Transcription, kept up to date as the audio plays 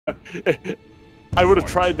I would have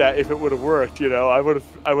tried that if it would have worked, you know. I would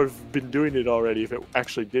have been doing it already if it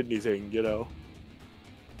actually did anything, you know.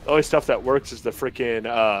 The only stuff that works is the freaking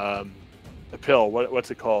the pill.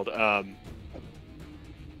 What's it called?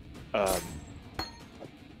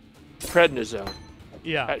 Prednisone.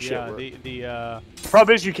 Yeah, that shit yeah. works. The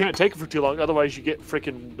problem is you can't take it for too long, otherwise you get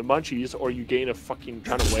freaking the munchies, or you gain a fucking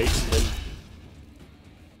ton of weight, and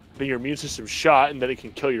then your immune system's shot, and then it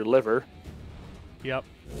can kill your liver. Yep.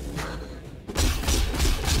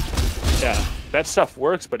 Yeah, that stuff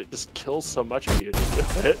works, but it just kills so much of you.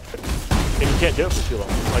 And you can't do it for too long.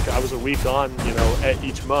 Like, I was a week on, you know, at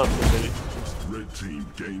each month, and then it Red team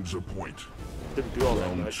gains a point. didn't do all that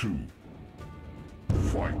Round much. 2.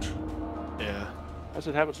 Fight. Yeah. That's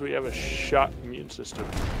what happens when you have a shot immune system.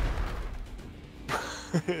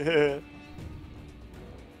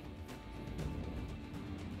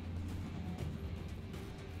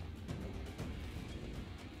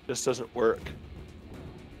 This doesn't work.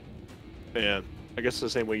 Man, I guess the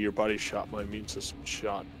same way your body's shot, my immune system's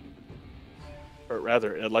shot. Or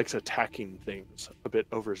rather, it likes attacking things a bit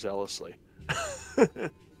overzealously.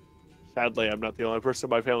 Sadly, I'm not the only person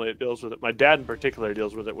in my family that deals with it. My dad in particular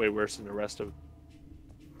deals with it way worse than the rest of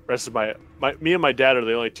me and my dad are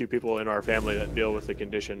the only two people in our family that deal with the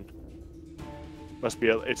condition. Must be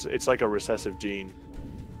it's like a recessive gene.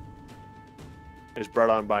 It's brought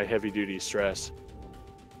on by heavy duty stress.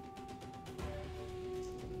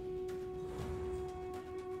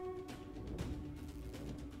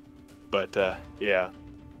 But yeah.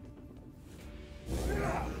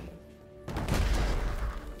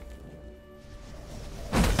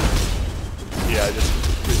 Yeah, I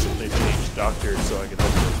just recently changed doctors so I can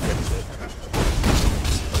hopefully fix it.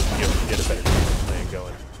 Get a better plan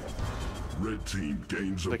going. Red team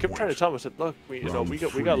gains a They kept point. trying to tell me, I said, look, we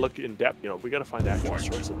gotta look in depth. You know, we gotta find the actual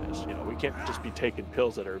source of this. You know, we can't just be taking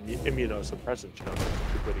pills that are immunosuppressants. You know, that's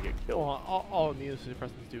a good way to get killed. well, all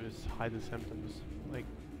immunosuppressants do is hide the symptoms. Like,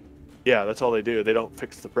 Yeah, that's all they do. They don't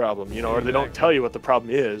fix the problem, you know, or they don't tell you what the problem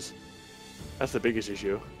is. That's the biggest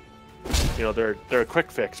issue. You know, they're a quick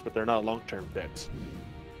fix, but they're not a long-term fix.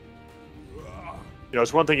 You know,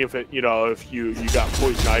 it's one thing if it, you know, if you got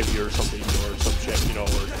poison ivy or something, or some shit, you know,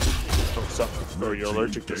 or something, or you're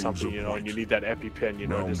allergic to something, you know, and you need that EpiPen, you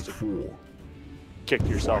know, Round just to 4. kick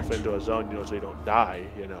yourself into a zone, you know, so you don't die,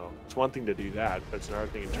 you know. It's one thing to do that, but it's another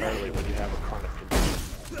thing entirely when you have a chronic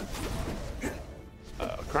condition.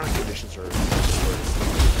 Chronic conditions are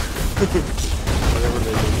whatever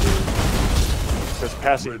they do. Because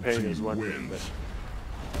passing pain is one thing, but